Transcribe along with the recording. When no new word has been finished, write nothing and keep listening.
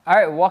All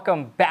right,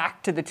 welcome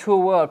back to the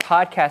Tool World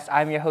Podcast.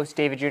 I'm your host,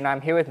 David Ju, and I'm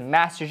here with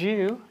Master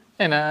Ju.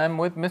 And I'm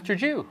with Mr.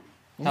 Ju.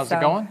 How's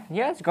it going?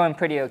 Yeah, it's going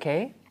pretty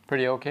okay.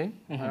 Pretty okay?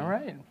 All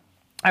right.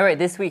 All right,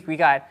 this week we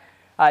got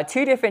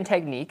two different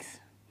techniques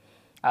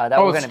that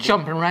we're going to be...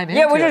 jumping right into it.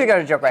 Yeah, we're just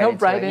going to jump right into it.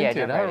 Jump right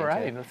into it. All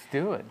right, let's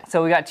do it.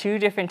 So we got two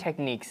different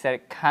techniques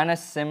that kind of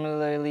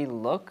similarly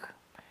look,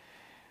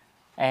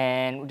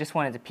 and we just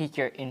wanted to pique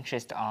your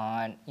interest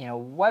on,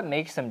 what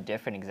makes them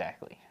different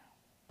exactly.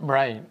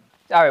 Right.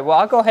 All right, well,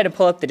 I'll go ahead and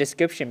pull up the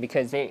description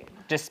because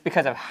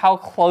of how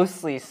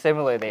closely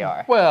similar they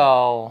are.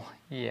 Well,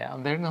 yeah,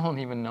 they don't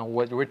even know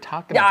what we're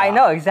talking about. Yeah, I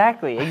know,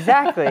 exactly. I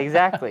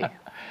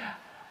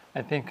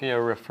think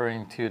you're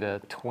referring to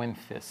the twin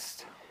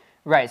fist.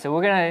 Right, so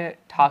we're going to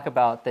talk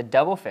about the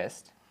double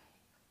fist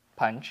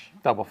punch.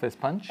 Double fist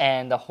punch.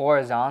 And the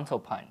horizontal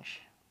punch.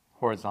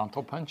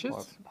 Horizontal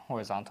punches?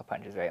 Horizontal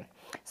punches, right.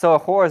 So a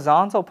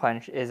horizontal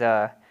punch is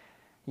a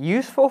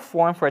useful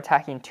form for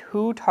attacking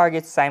two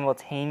targets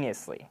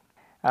simultaneously.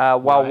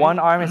 While one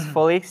arm is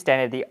fully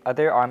extended, the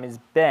other arm is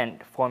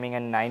bent, forming a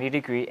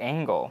 90-degree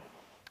angle.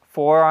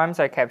 Forearms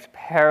are kept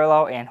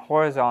parallel and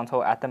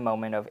horizontal at the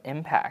moment of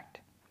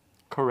impact.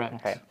 Correct.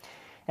 Okay.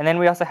 And then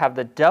we also have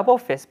the double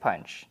fist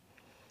punch.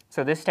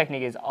 So this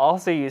technique is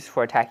also used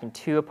for attacking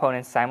two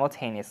opponents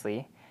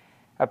simultaneously,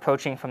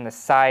 approaching from the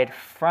side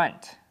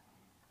front,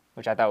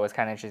 which I thought was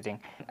kind of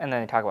interesting. And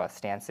then they talk about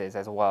stances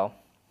as well.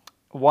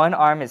 One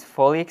arm is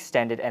fully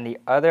extended and the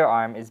other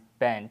arm is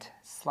bent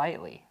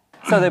slightly.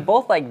 So they're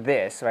both like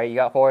this, right? You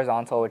got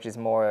horizontal, which is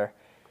more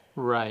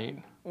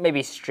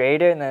maybe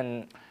straighter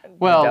than the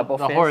double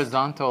fist. The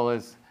horizontal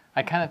is,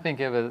 I kind of think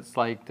of it as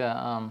like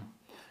the,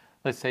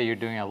 let's say you're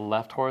doing a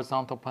left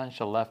horizontal punch,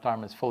 the left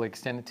arm is fully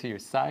extended to your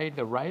side,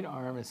 the right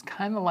arm is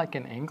kind of like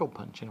an angle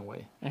punch in a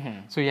way.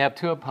 So you have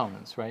two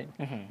opponents, right?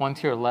 One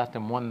to your left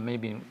and one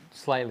maybe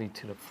slightly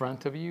to the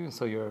front of you,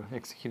 so you're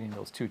executing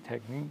those two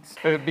techniques.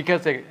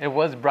 Because it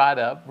was brought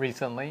up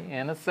recently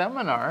in a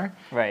seminar.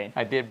 Right.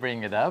 I did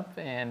bring it up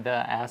and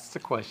asked the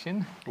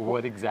question,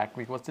 what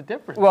exactly was the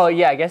difference? Well,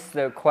 yeah, I guess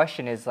the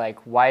question is like,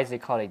 why is it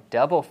called a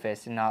double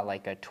fist and not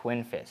like a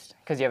twin fist?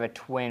 Because you have a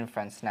twin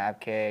front snap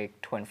kick,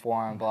 twin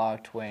forearm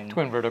block, twin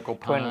vertical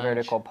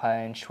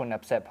punch, twin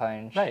upset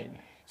punch. Right.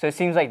 So it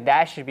seems like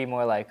that should be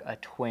more like a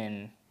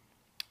twin.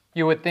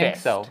 You would think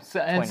fist. so.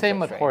 And same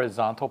fist, with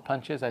horizontal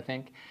punches, I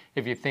think.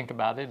 If you think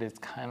about it, it's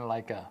kind of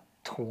like a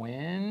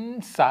twin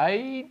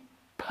side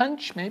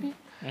punch, maybe?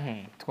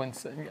 Twin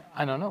side,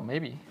 I don't know,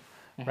 maybe.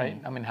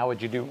 Right? I mean, how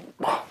would you do?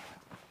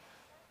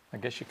 I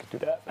guess you could do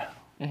that.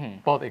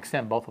 Both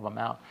extend both of them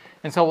out.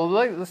 And so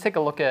let's take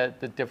a look at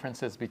the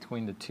differences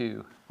between the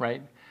two,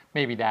 right?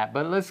 Maybe that.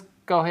 But let's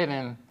go ahead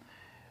and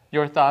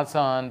your thoughts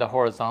on the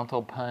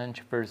horizontal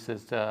punch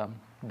versus the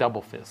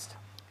double fist.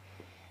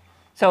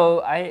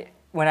 So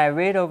when I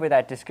read over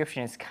that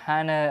description, it's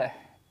kind of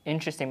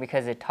interesting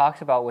because it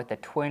talks about with the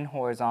twin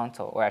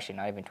horizontal, or actually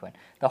not even twin,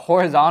 the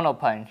horizontal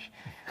punch,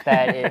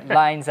 that it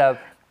lines up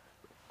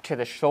to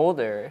the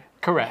shoulder.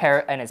 Correct.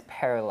 And is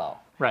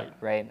parallel. Right.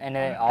 Right. And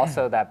then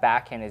also that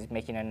backhand is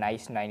making a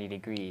nice 90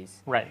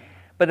 degrees. Right.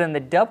 But then the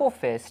double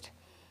fist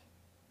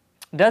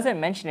doesn't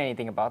mention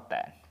anything about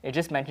that. It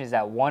just mentions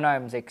that one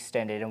arm's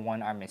extended and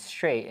one arm is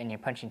straight, and you're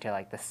punching to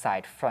like the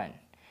side front.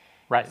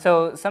 Right.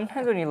 So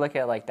sometimes when you look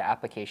at like the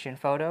application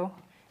photo,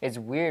 it's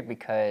weird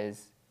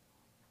because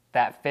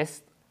that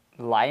fist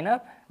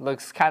lineup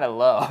looks kind of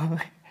low.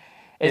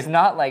 It's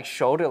not like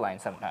shoulder line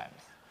sometimes.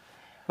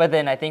 But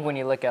then I think when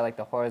you look at like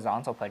the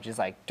horizontal punch, it's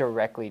like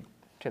directly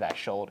to that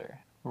shoulder.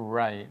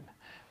 Right.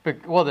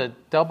 But, well, the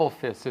double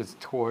fist is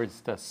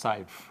towards the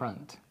side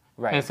front.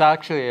 Right. And it's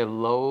actually a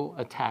low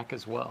attack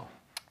as well.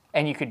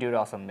 And you could do it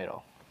also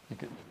middle. You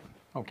could,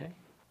 okay.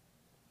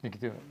 You could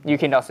do it. You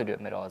can also do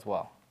it middle as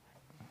well.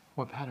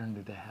 What pattern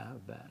do they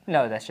have that?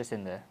 No, that's just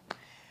in the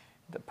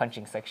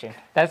punching section.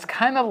 That's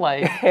kind of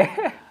like,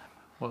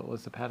 what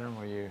was the pattern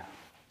where you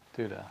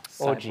do the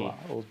side block?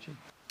 Olgi.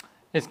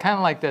 It's kind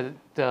of like the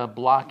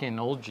block in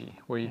Olgi,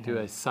 where you do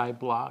a side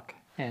block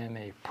and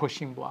a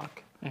pushing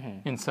block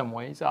in some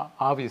ways.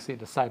 Obviously,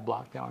 the side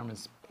block, the arm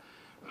is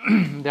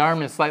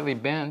slightly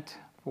bent,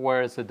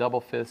 whereas the double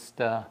fist,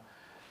 the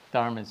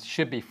arm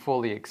should be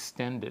fully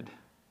extended,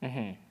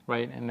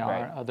 right? And the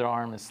other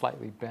arm is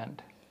slightly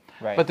bent.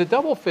 Right. But the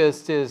double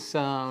fist is,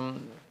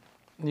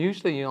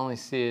 usually you only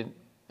see it,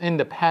 in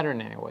the pattern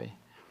anyway,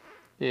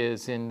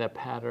 is in the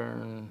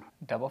pattern...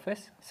 Double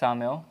fist?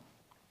 Sawmill?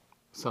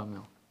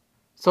 Sawmill.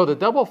 So the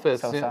double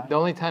fist, So-san. the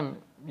only time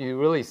you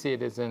really see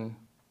it is in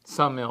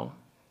sawmill.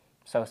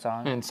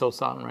 So-san. And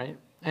so-san, right?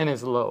 And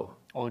it's low.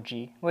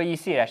 OG. Well, you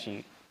see it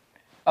actually.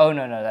 Oh,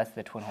 no, that's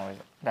the twin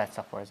horizontal. That's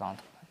the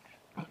horizontal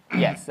punch.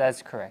 Yes,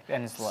 that's correct.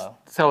 And it's low.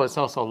 So it's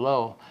also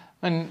low.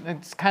 And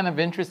it's kind of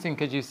interesting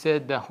because you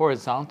said the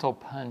horizontal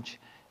punch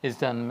is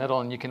done in the middle,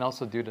 and you can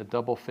also do the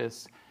double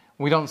fist.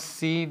 We don't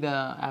see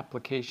the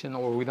application,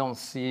 or we don't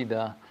see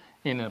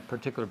in a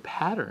particular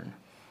pattern.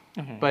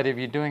 But if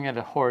you're doing it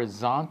a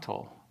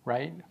horizontal,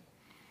 right?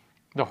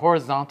 The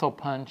horizontal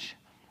punch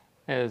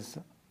is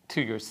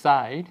to your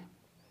side,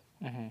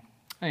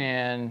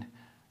 and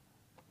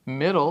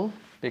middle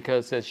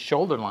because it's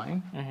shoulder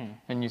line.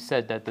 And you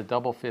said that the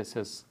double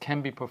fist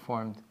can be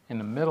performed in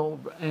the middle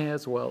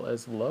as well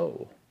as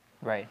low,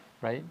 Right.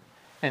 right?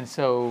 And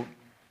so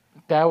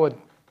that would,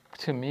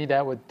 to me,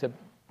 that would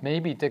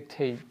maybe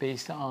dictate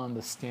based on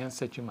the stance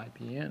that you might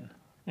be in,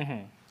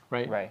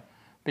 right? Right.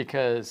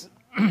 Because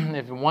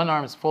if one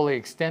arm is fully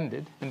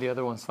extended and the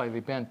other one's slightly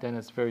bent, then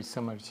it's very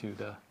similar to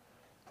the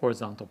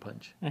horizontal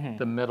punch.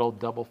 The middle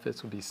double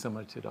fist would be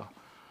similar to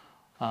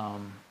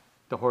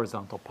the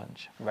horizontal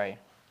punch, Right.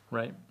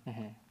 right?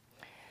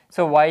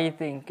 So why do you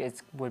think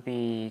it would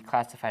be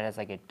classified as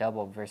like a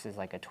double versus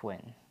like a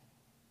twin?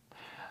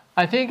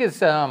 I think it's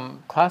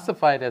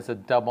classified as a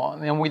double,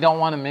 and we don't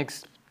want to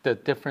mix the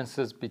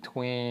differences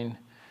between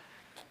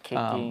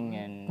Kicking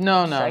and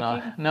no,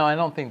 striking? I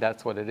don't think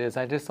that's what it is.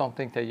 I just don't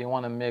think that you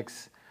want to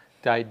mix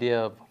the idea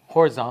of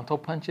horizontal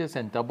punches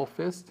and double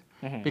fist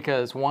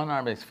because one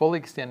arm is fully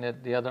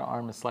extended, the other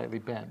arm is slightly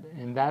bent.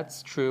 And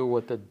that's true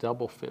with the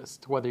double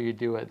fist, whether you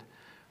do it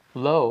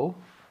low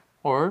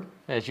or,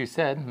 as you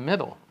said,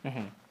 middle.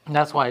 And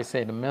that's why I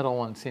say the middle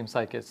one seems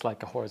like it's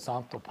like a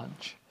horizontal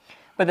punch.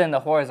 But then the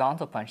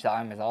horizontal punch, the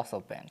arm is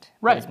also bent.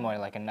 Right. It's more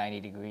like a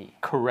 90-degree.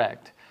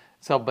 Correct.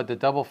 So, but the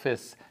double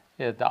fist,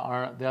 the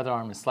other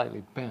arm is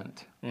slightly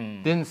bent.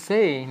 Didn't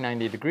say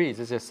 90 degrees,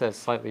 it just says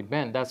slightly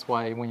bent. That's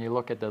why when you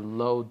look at the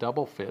low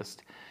double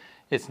fist,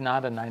 it's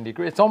not a 90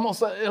 degree. It's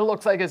almost, it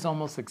looks like it's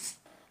almost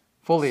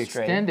fully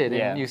Straight, extended.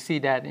 yeah. And you see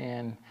that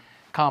in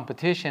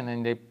competition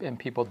and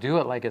people do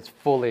it like it's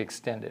fully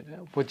extended,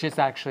 which is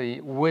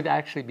would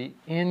actually be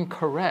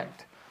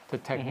incorrect, the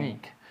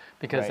technique,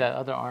 because Right. that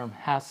other arm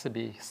has to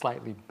be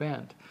slightly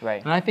bent.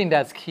 Right. And I think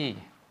that's key.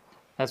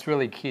 That's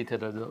really key to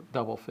the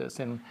double fist.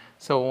 And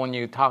so when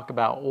you talk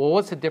about, well,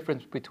 what's the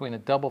difference between a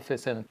double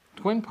fist and a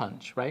twin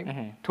punch,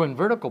 right? Twin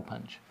vertical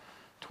punch,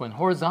 twin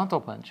horizontal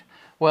punch.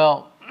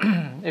 Well,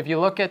 if you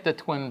look at the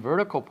twin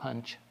vertical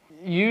punch,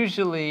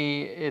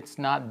 usually it's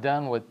not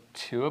done with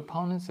two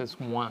opponents, it's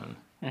one.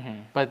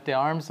 But the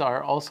arms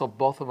are also,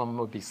 both of them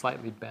would be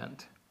slightly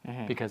bent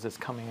because it's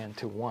coming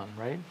into one,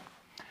 right?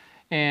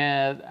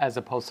 And as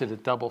opposed to the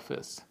double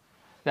fist.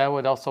 That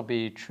would also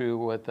be true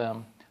with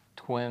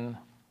twin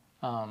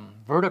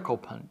vertical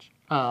punch,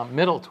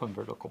 middle twin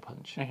vertical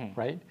punch,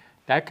 right?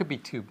 That could be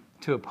two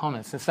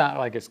opponents. It's not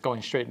like it's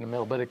going straight in the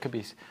middle, but it could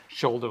be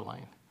shoulder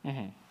line,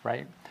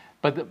 right?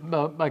 But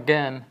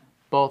again,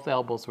 both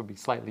elbows would be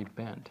slightly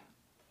bent.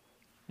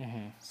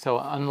 So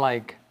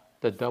unlike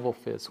the double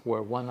fist,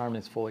 where one arm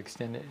is fully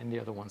extended and the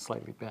other one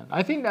slightly bent,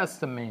 I think that's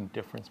the main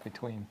difference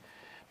between,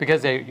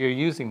 because you're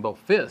using both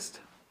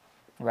fists.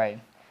 Right.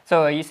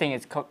 So are you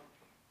saying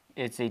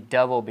it's a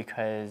double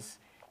because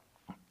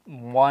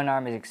one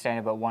arm is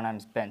extended but one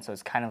arm's bent, so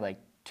it's kind of like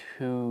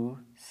two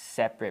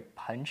separate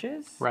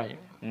punches? Right.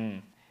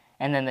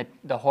 And then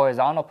the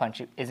horizontal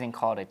punch isn't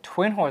called a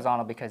twin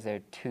horizontal because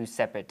they're two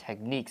separate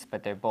techniques,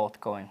 but they're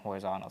both going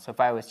horizontal. So if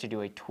I was to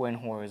do a twin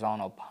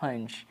horizontal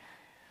punch,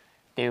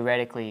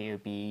 theoretically it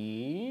would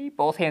be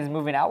both hands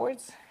moving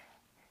outwards,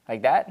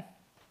 like that?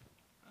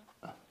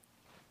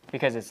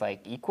 Because it's like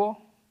equal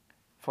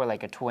for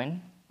like a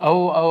twin?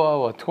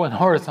 A twin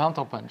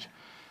horizontal punch.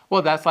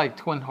 Well, that's like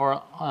twin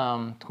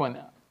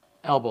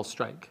elbow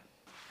strike,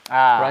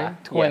 right?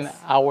 Twin yes.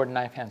 outward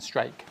knife hand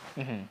strike.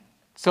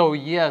 So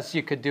yes,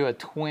 you could do a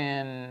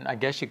twin, I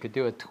guess you could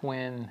do a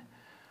twin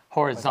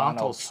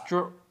horizontal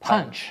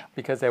punch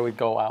because they would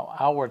go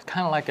outward,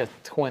 kind of like a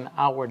twin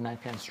outward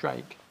knife hand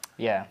strike,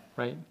 Yeah,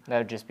 right? that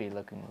would just be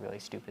looking really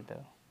stupid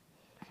though.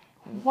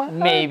 What?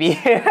 Maybe.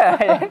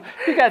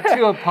 You got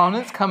two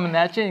opponents coming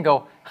at you and you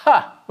go,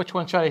 ha, which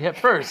one should I hit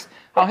first?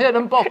 I'll hit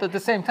them both at the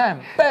same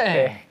time.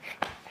 Bang!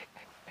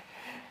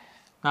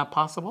 Not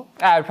possible?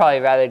 I would probably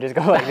rather just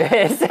go like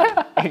this.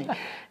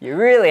 You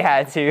really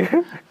had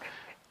to.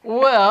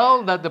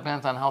 Well, that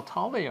depends on how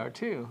tall they are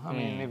too. I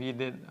mean, if you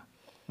did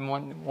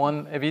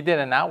if you did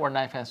an outward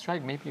knife hand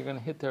strike, maybe you're going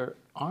to hit their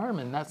arm,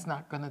 and that's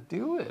not going to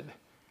do it.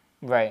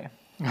 Right.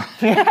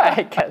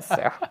 I guess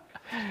so.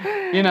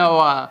 You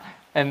know,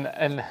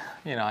 and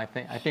you know, I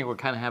think we're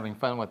kind of having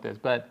fun with this,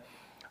 but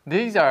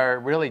these are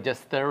really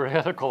just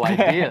theoretical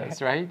ideas,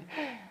 right?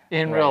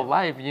 In real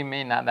life, you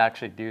may not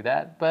actually do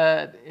that,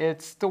 but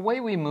it's the way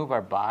we move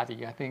our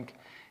body. I think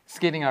it's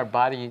getting our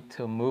body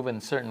to move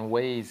in certain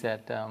ways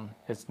that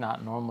it's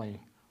not normally,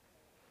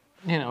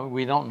 you know,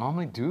 we don't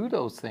normally do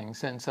those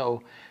things. And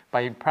so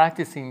by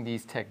practicing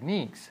these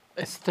techniques,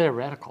 it's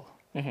theoretical,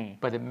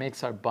 but it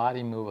makes our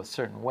body move a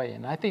certain way.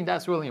 And I think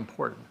that's really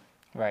important.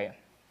 Right.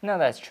 No,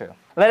 that's true.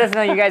 Let us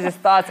know you guys'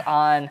 thoughts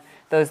on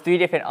those 3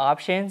 different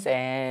options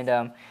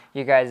and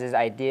you guys'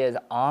 ideas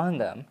on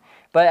them.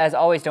 But as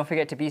always, don't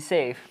forget to be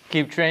safe.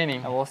 Keep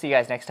training. And we'll see you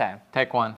guys next time. Taekwondo.